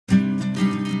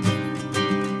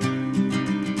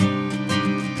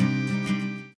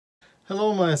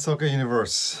Hello my soccer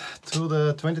universe, to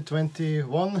the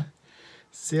 2021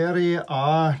 Serie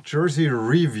A jersey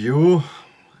review,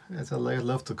 as I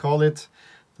love to call it.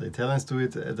 The Italians do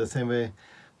it the same way,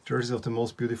 jerseys of the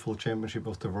most beautiful championship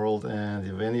of the world.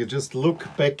 And when you just look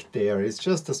back there, it's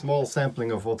just a small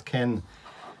sampling of what can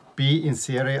be in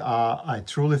Serie A. I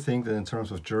truly think that in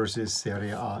terms of jerseys,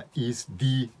 Serie A is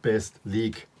the best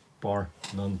league, bar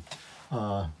none.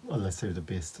 Or let's say the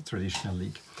best traditional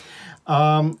league.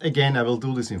 Again, I will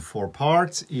do this in 4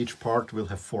 parts. Each part will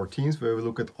have 4 teams where we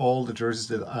look at all the jerseys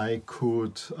that I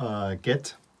could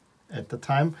get at the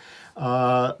time.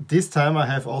 This time I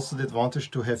have also the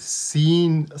advantage to have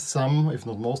seen some, if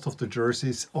not most of the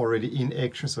jerseys already in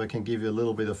action, so I can give you a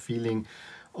little bit of feeling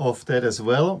of that as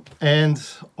well. And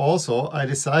also I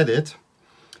decided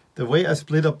the way I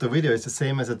split up the video is the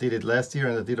same as I did it last year,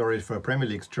 and I did already for a Premier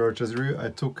League jersey review. I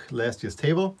took last year's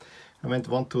table. I went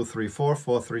 1, 2, 3, 4,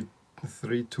 4, 3,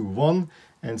 3, 2, 1,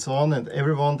 and so on. And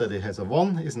everyone that it has a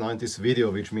 1 is now in this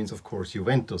video, which means, of course,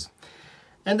 Juventus.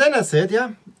 And then I said,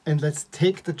 yeah, and let's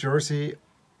take the jersey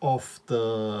of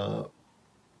the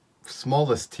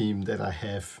smallest team that I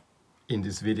have in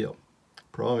this video.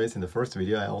 Problem is, in the first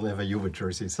video, I only have a Juve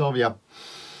jersey. So, yeah.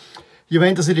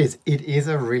 Juventus it is. It is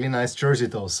a really nice jersey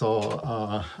though, so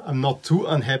I'm not too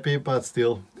unhappy, but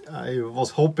still I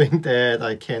was hoping that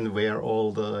I can wear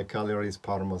all the Cagliaris,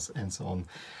 Parmas and so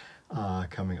on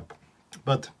coming up.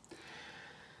 But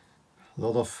a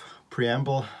lot of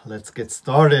preamble, let's get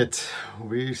started.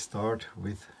 We start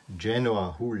with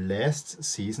Genoa, who last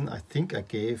season I think I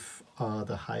gave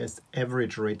the highest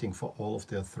average rating for all of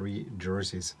their 3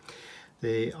 jerseys.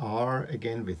 They are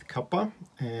again with Kappa,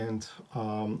 and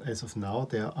as of now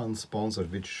they are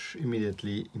unsponsored, which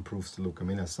immediately improves the look. I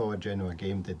mean, I saw a Genoa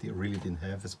game that they really didn't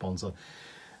have a sponsor.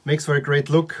 Makes for a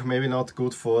great look, maybe not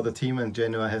good for the team, and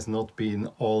Genoa has not been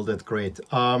all that great.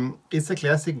 It's a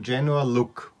classic Genoa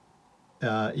look,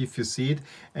 if you see it,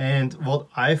 and what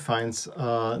I find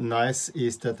nice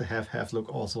is that the half look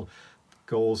also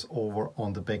goes over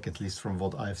on the back, at least from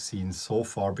what I've seen so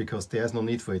far, because there's no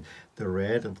need for it. The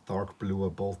red and the dark blue are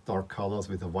both dark colors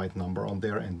with a white number on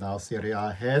there, and now Serie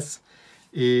A has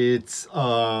its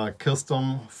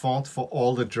custom font for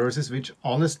all the jerseys, which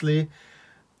honestly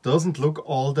doesn't look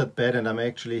all that bad, and I'm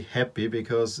actually happy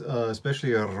because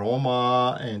especially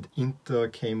Roma and Inter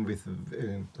came with,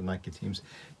 the Nike teams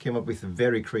came up with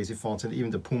very crazy fonts, and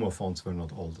even the Puma fonts were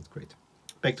not all that great.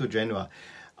 Back to Genoa.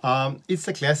 It's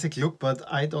a classic look, but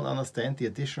I don't understand the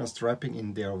additional striping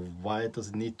in there. Why does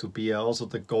it need to be? Also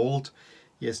the gold.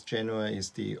 Yes, Genoa is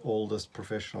the oldest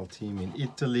professional team in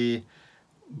Italy,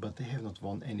 but they have not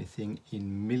won anything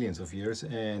in millions of years,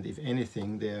 and if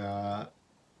anything they are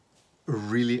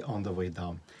really on the way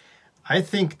down. I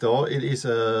think though it is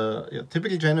a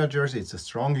typical Genoa jersey. It's a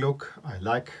strong look. I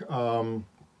like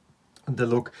the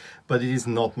look, but it is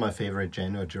not my favorite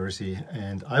Genoa jersey,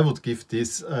 and I would give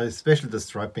this, especially the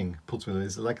striping puts me,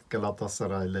 it's like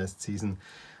Galatasaray last season.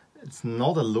 It's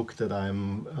not a look that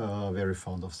I'm very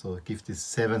fond of, so I give this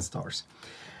 7 stars.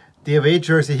 The away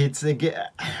jersey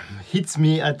hits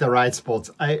me at the right spots.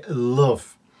 I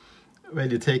love when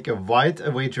you take a white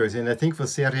away jersey, and I think for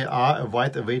Serie A, a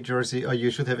white away jersey, or you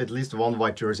should have at least 1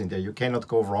 white jersey in there. You cannot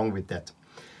go wrong with that.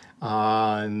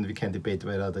 And we can debate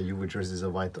whether the Juve jersey is a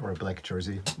white or a black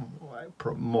jersey.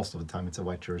 Most of the time it's a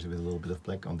white jersey with a little bit of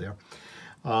black on there.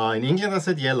 In England I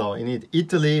said yellow. In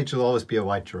Italy it should always be a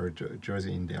white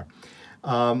jersey in there.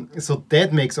 So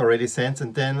that makes already sense.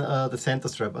 And then the center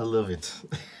strap, I love it.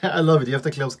 I love it. You have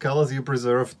the close colors, you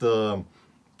preserve the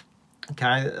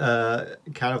kind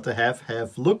of the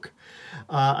half look.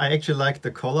 I actually like the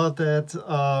color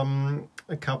that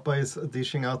Kappa is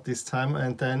dishing out this time,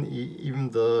 and then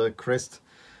even the crest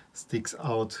sticks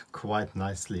out quite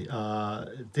nicely.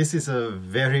 This is a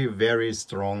very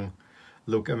strong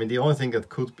look. I mean, the only thing that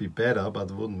could be better,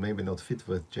 but wouldn't maybe not fit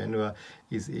with Genoa,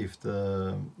 is if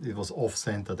it was off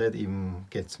center. That even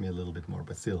gets me a little bit more,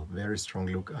 but still very strong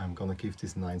look. I'm gonna give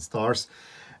this 9 stars.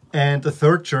 And the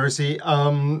third jersey,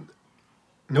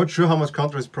 not sure how much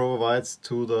contrast provides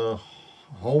to the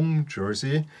home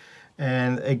jersey.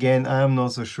 And again, I'm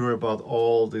not so sure about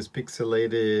all this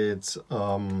pixelated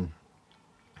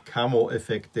camo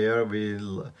effect there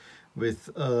with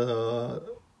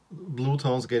blue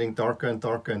tones getting darker and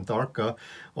darker and darker.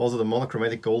 Also the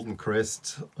monochromatic golden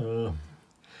crest, you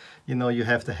know, you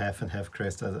have the half and half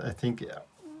crest. I think it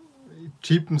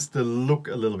cheapens the look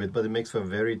a little bit, but it makes for a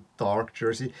very dark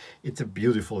jersey. It's a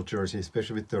beautiful jersey,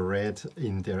 especially with the red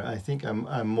in there. I think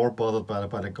I'm more bothered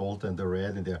by the gold than the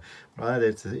red in there. Right?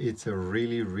 It's a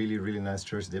really nice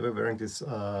jersey. They were wearing this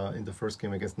in the first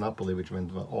game against Napoli, which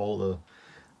went all the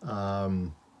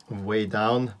way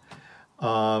down,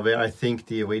 where I think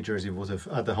the away jersey would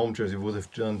have, the home jersey would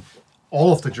have done,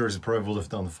 all of the jerseys probably would have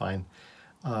done fine.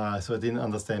 So I didn't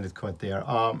understand it quite there.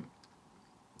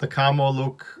 The camo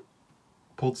look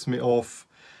puts me off.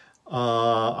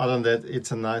 Other than that,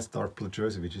 it's a nice dark blue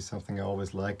jersey, which is something I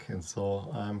always like, and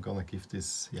so I'm gonna give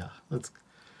this, yeah, let's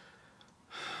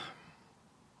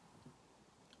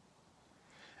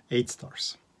 8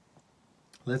 stars.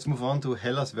 Let's move on to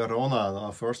Hellas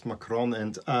Verona, first Macron,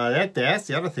 and that's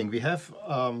the other thing. We have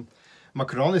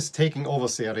Macron is taking over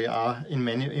Serie A in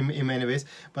many ways,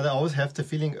 but I always have the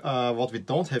feeling what we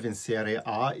don't have in Serie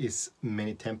A is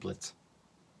many templates.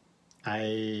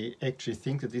 I actually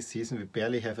think that this season we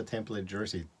barely have a template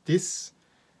jersey. This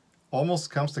almost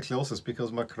comes the closest,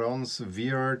 because Macron's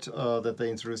weird that they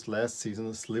introduced last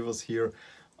season, slivers here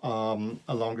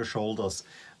along the shoulders.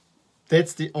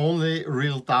 That's the only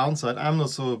real downside. I'm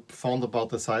not so fond about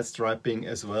the side striping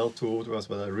as well too,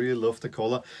 but I really love the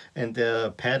color. And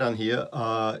the pattern here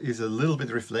is a little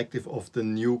bit reflective of the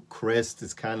new crest.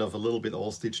 It's kind of a little bit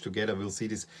all stitched together. We'll see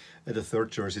this at the third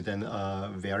jersey then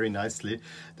very nicely.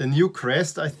 The new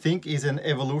crest, I think, is an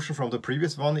evolution from the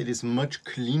previous one. It is much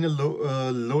cleaner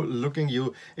looking.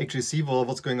 You actually see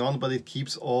what's going on, but it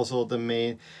keeps also the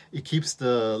main, it keeps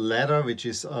the ladder, which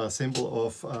is a symbol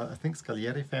of, I think,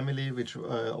 Scaglieri family, which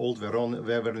old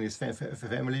Veronese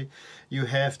family. You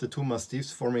have the two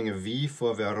mastiffs forming a V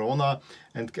for Verona,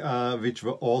 and which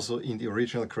were also in the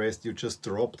original crest. You just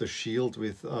drop the shield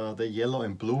with the yellow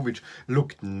and blue, which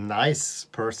looked nice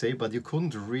per se, but you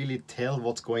couldn't really tell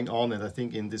what's going on. And I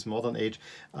think in this modern age,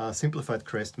 simplified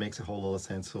crest makes a whole lot of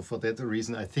sense. So for that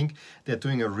reason, I think they're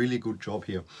doing a really good job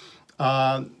here.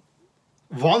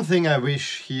 One thing I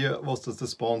wish here was that the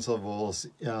sponsor was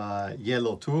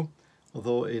yellow too,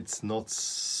 although it's not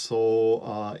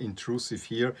so intrusive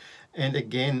here. And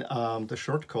again, the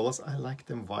short collars, I like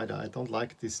them wider. I don't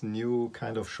like this new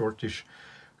kind of shortish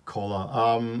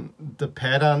collar. The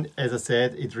pattern, as I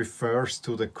said, it refers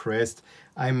to the crest.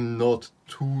 I'm not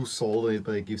too sold on it,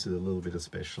 but it gives it a little bit of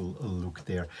special look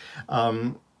there.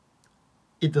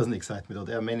 It doesn't excite me though.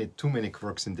 There are too many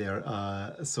quirks in there.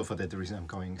 So for that reason, I'm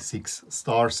going 6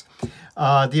 stars.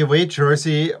 The away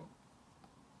jersey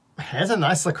has a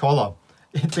nicer color.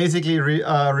 It basically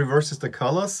reverses the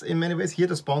colors in many ways. Here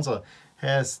the sponsor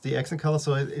has the accent color,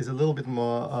 so it is a little bit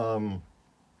more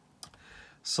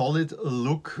solid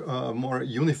look, more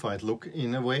unified look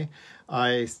in a way.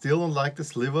 I still don't like the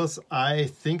slivers. I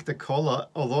think the color,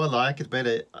 although I like it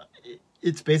better,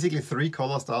 it's basically 3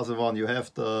 color styles in one. You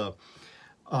have the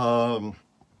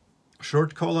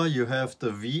short collar, you have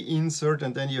the V insert,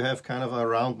 and then you have kind of a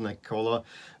round neck collar.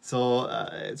 So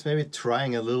it's maybe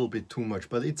trying a little bit too much,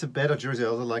 but it's a better jersey. I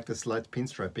also like the slight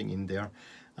pinstriping in there.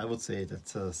 I would say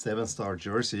that's a 7-star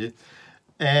jersey.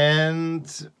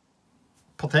 And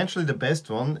potentially the best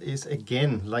one is,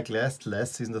 again, like last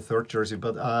season, the third jersey,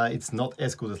 but it's not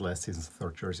as good as last season's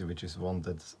third jersey, which is one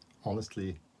that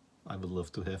honestly I would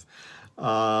love to have.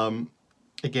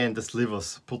 Again, the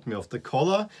slivers put me off. The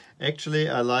collar, actually,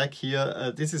 I like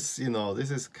here. This is, you know, this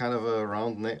is kind of a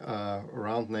round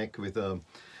neck with a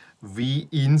V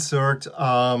insert.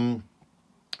 The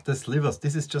slivers,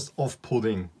 this is just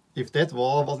off-putting. If that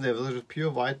wasn't a pure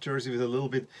white jersey with a little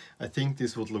bit, I think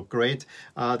this would look great.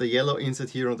 The yellow insert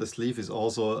here on the sleeve is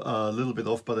also a little bit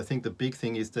off, but I think the big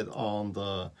thing is that on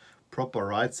the proper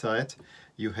right side,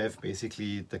 you have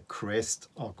basically the crest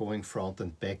going front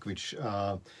and back, which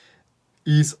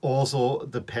is also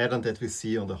the pattern that we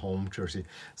see on the home jersey.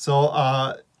 So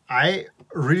I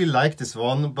really like this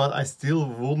one, but I still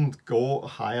wouldn't go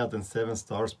higher than 7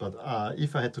 stars. But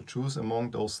if I had to choose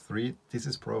among those 3, this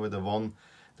is probably the one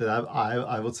that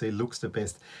I would say looks the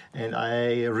best. And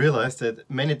I realized that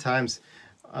many times,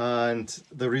 and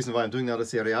the reason why I'm doing other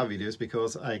Serie A videos,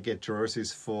 because I get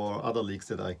jerseys for other leagues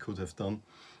that I could have done.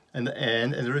 And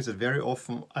there is very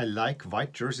often I like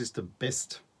white jerseys the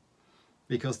best,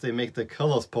 because they make the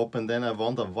colors pop, and then I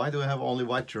wonder, why do I have only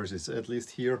white jerseys? At least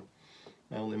here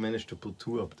I only managed to put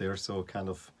 2 up there, so kind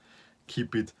of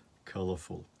keep it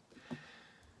colorful.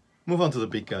 Move on to the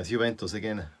big guys. Juventus,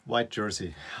 again, white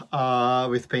jersey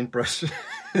with paintbrush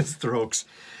strokes.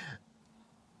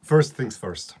 First things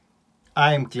first,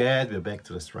 I'm glad we're back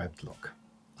to the striped look.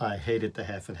 I hated the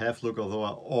half and half look, although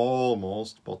I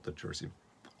almost bought the jersey,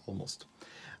 almost.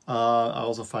 I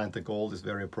also find the gold is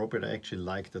very appropriate. I actually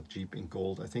like the Jeep in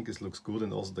gold. I think this looks good,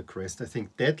 and also the crest. I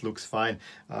think that looks fine.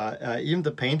 Even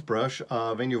the paintbrush,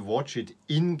 when you watch it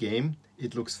in game,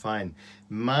 it looks fine.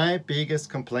 My biggest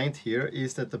complaint here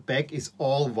is that the back is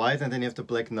all white, and then you have the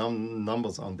black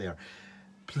numbers on there.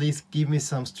 Please give me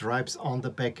some stripes on the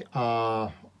back.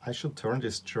 I should turn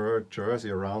this jersey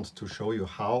around to show you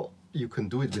how you can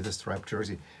do it with a striped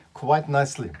jersey quite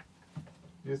nicely.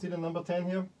 You see the number 10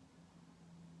 here?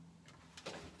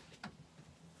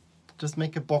 Just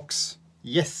make a box.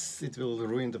 Yes, it will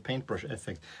ruin the paintbrush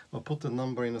effect. Or put the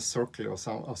number in a circle or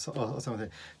something.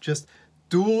 Just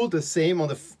do the same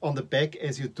on the back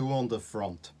as you do on the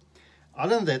front.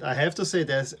 Other than that, I have to say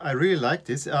that I really like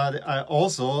this. I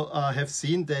also have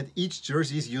seen that each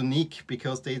jersey is unique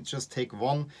because they just take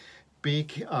one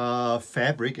big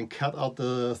fabric and cut out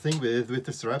the thing with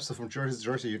the stripes. So from jersey to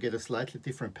jersey you get a slightly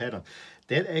different pattern.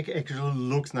 That actually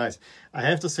looks nice. I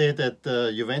have to say that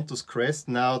the Juventus crest,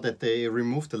 now that they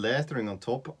removed the lettering on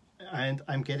top, and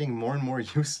I'm getting more and more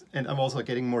used, and I'm also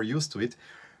getting more used to it.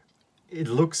 It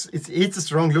looks, it's a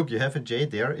strong look. You have a J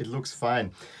there, it looks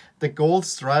fine. The gold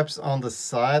stripes on the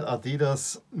side,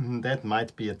 Adidas, that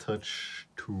might be a touch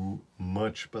too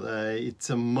much, but it's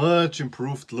a much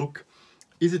improved look.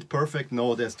 Is it perfect?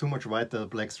 No, there's too much white, the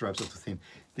black stripes are too thin.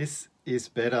 This is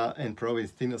better, and probably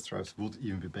thinner stripes would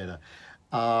even be better.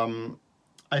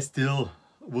 I still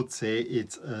would say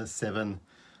it's a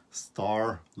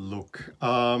 7-star look.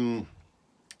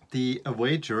 The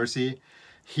away jersey,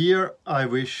 here I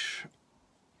wish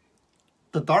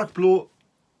the dark blue,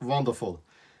 wonderful.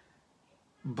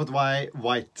 But why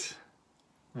white?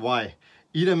 Why?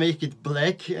 Either make it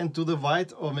black and do the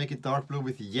white, or make it dark blue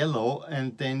with yellow,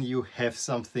 and then you have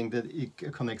something that it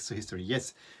connects to history.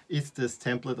 Yes, it's this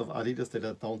template of Adidas that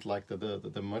I don't like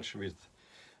the much with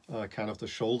kind of the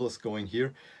shoulders going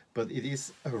here, but it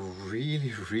is a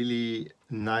really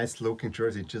nice looking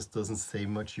jersey. It just doesn't say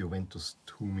much Juventus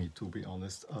to me, to be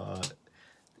honest.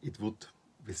 It would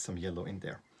with some yellow in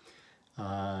there.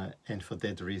 And for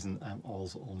that reason I'm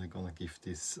also only gonna give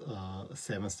this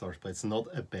 7 stars, but it's not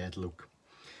a bad look.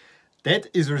 That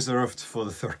is reserved for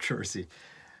the third jersey.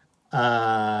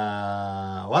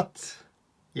 What?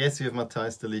 Yes, we have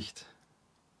Matthijs de Ligt,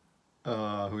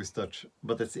 who is Dutch,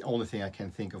 but that's the only thing I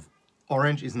can think of.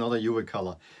 Orange is not a Juve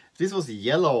color. This was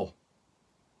yellow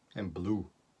and blue.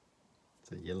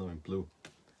 It's a yellow and blue.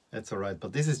 That's alright,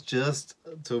 but this is just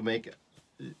to make,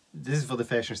 this is for the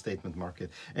fashion statement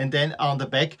market. And then on the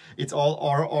back, it's all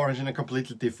orange in a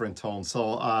completely different tone,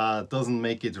 so doesn't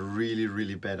make it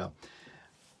really better.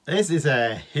 This is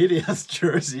a hideous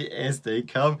jersey as they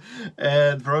come,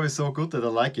 and probably so good that I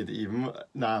like it even.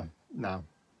 Nah.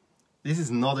 This is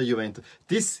not a Juventus.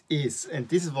 This is, and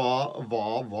this is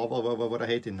what I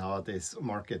hate in nowadays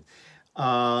market.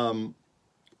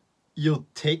 You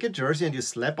take a jersey and you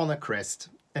slap on a crest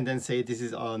and then say this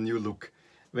is our new look,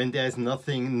 when there is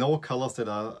nothing, no colors that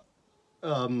are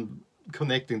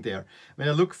connecting there. When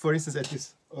I look, for instance, at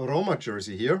this Roma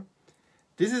jersey here,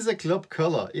 this is a club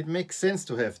color. It makes sense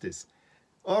to have this.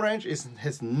 Orange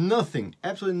has nothing,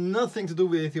 absolutely nothing to do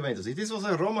with Juventus. If this was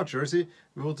a Roma jersey,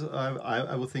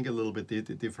 I would think a little bit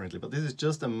differently. But this is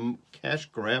just a cash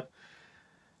grab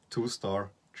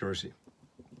 2-star jersey.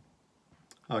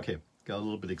 Okay, got a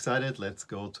little bit excited. Let's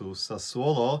go to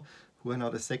Sassuolo, who are now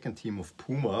the second team of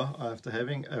Puma, after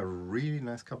having a really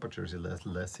nice Kappa jersey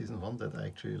last season, one that I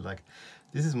actually liked.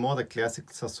 This is more the classic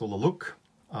Sassuolo look,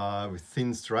 with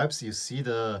thin stripes. You see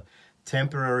the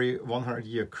temporary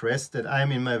 100-year crest that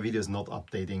I'm in my videos not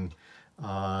updating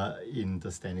in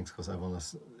the standings, because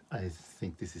I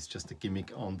think this is just a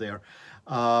gimmick on there.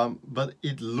 But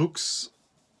it looks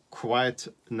quite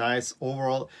nice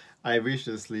overall. I wish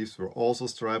the sleeves were also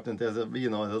striped, and there's a a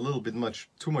little bit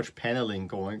too much paneling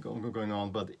going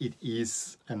on, but it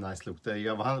is a nice look. There you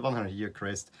have a 100-year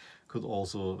crest. Could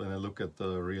also, when I look at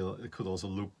the real, it could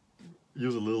also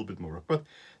use a little bit more. But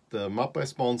the Mappa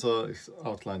sponsor is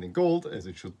outlined in gold, as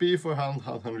it should be for a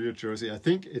 100-year jersey. I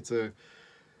think it's a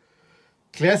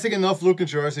classic enough looking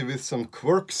jersey with some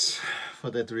quirks.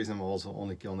 For that reason, I'm also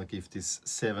only gonna give this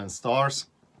 7 stars.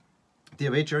 The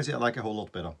away jersey I like a whole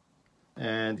lot better.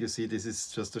 And you see, this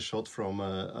is just a shot from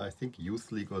I think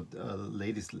youth league or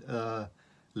ladies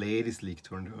league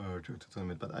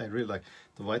tournament. But I really like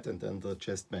the white and then the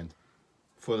chest band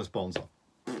for the sponsor.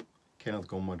 Cannot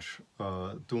go much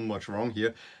do much wrong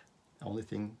here. Only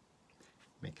thing,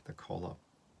 make the color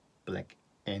black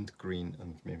and green,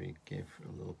 and maybe give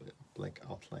a little bit of black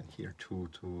outline here too,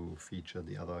 to feature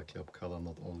the other club color,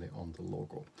 not only on the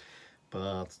logo.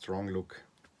 But strong look,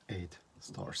 8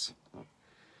 stars.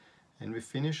 And we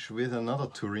finish with another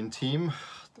Turin team,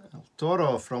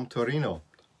 Toro from Torino.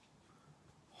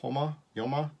 Joma.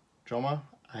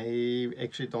 I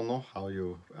actually don't know how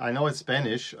you, I know it's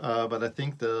Spanish, but I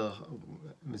think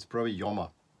it's probably Joma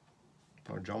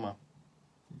or Joma.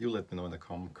 You let me know in the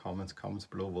comments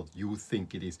below what you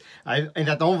think it is. And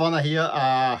I don't want to hear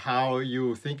how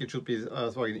you think it should be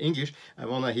in English. I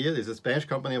want to hear, it's a Spanish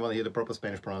company, I want to hear the proper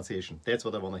Spanish pronunciation. That's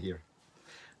what I want to hear.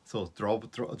 So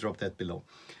drop that below.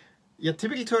 Yeah,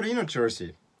 typical Torino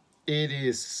jersey. It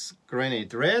is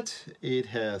granite red. It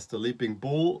has the leaping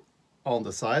bull on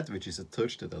the side, which is a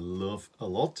touch that I love a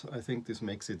lot. I think this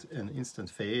makes it an instant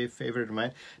favorite of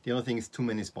mine. The only thing is too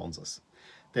many sponsors.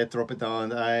 That drop it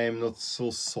down. I'm not so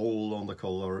sold on the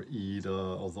color either,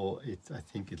 although I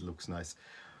think it looks nice.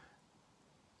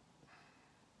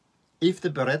 If the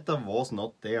Beretta was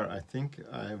not there, I think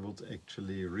I would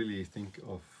actually really think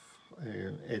of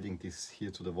adding this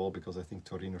here to the wall, because I think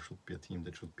Torino should be a team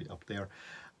that should be up there.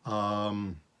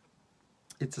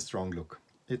 It's a strong look.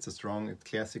 It's a strong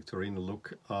classic Torino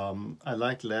look. I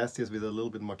liked last year's with a little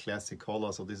bit more classic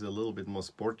color, so this is a little bit more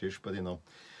sportish, but you know,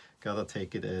 gotta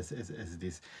take it as it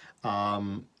is.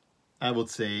 I would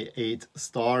say 8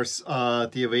 stars.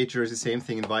 The away jersey, same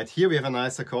thing in white. Here we have a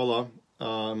nicer color.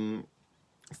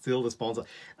 Still the sponsor.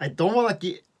 I don't want to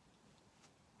give,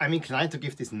 I'm inclined to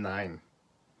give this 9,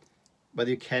 but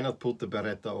you cannot put the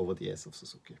Beretta over the S of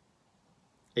Suzuki.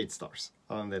 8 stars.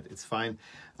 On that, it's fine.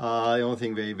 The only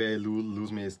thing they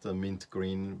lose me is the mint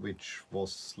green, which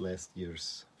was last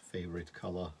year's favorite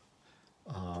color.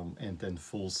 And then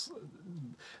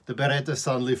the Beretta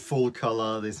suddenly full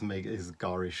color. This is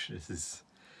garish. This is,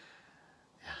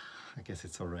 yeah, I guess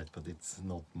it's alright, but it's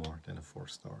not more than a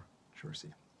 4-star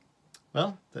jersey.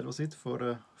 Well, that was it for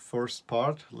the first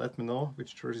part. Let me know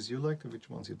which jerseys you liked and which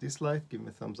ones you disliked. Give me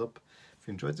a thumbs up if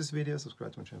you enjoyed this video.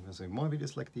 Subscribe to my channel for more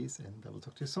videos like these, and I will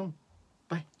talk to you soon.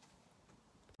 Bye.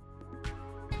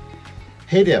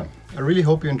 Hey there, I really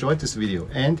hope you enjoyed this video,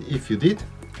 and if you did,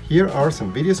 here are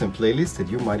some videos and playlists that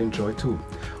you might enjoy too.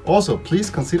 Also, please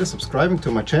consider subscribing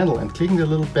to my channel and clicking the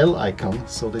little bell icon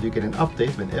so that you get an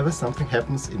update whenever something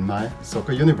happens in my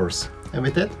soccer universe. And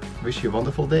with that, wish you a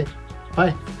wonderful day.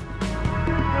 Bye!